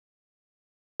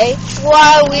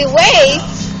While we wait,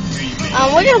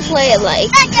 we're gonna play it like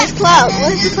this cloud. What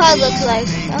does the cloud look like?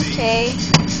 Okay,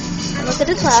 look at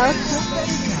the cloud.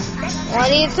 What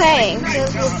do you think?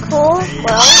 Does it look cool?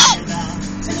 Well,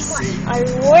 I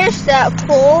wish that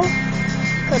pool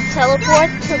could teleport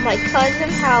to my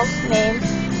cousin's house named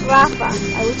Rafa.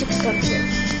 I wish it could come true.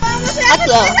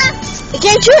 It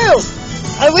came true!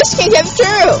 I wish it came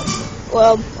true!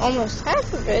 Well, almost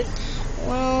half of it.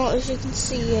 Well, as you can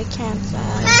see, I can't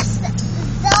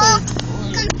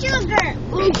Computer!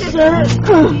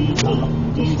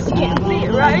 You can't see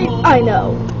it, right? I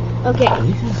know. Okay.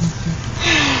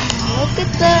 Look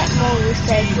at that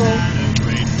motorcycle.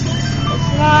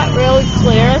 It's not really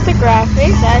clear at the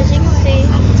graphics, as you can see.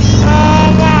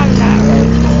 I'm not really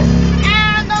cool.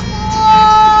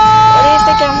 What do you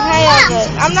think I'm having?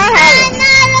 I'm not having.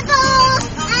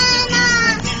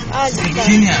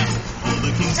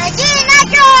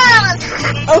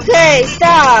 Okay,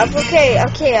 stop. Okay,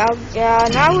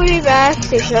 now we'll be back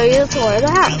to show you the tour of the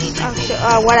house.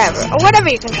 Whatever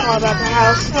you can call about the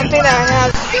house. Something that I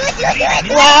have.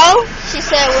 Well, she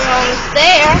said we're almost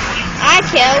there. I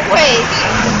can't wait.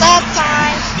 Stop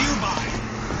sign.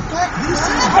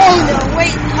 Oh no,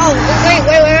 wait. Oh, wait.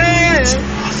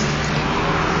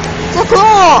 So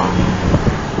cool.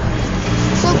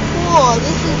 So cool.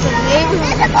 This is the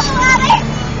neighborhood.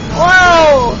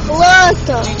 Whoa, look.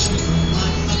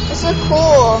 It's so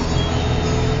cool.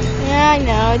 Yeah, I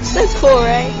know. It's so cool,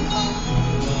 right?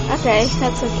 Okay,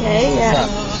 that's okay. Yeah.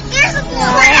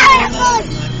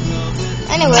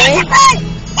 Anyway.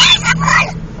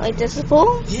 Like, this is the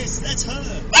pool? Yes, that's her.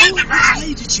 Which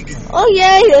way did she go? Oh,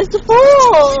 yay, there's the pool.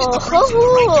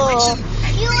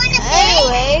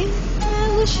 Anyway, I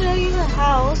will show you the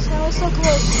house. I was so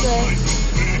close today.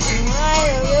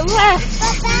 Right over the left.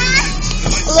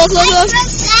 Look.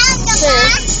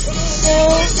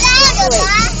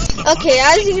 Okay,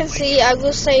 as you can see, I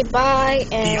will say bye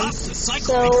and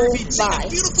so bye.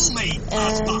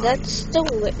 And that's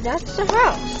the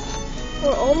house.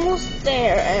 We're almost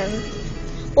there, and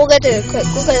we'll get to it quick.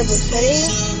 We'll get to this.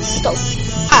 Ready? Go.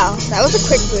 Wow, that was a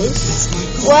quick boost.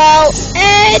 Well,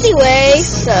 anyway,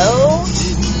 so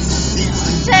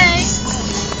say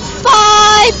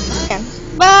bye.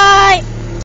 Bye.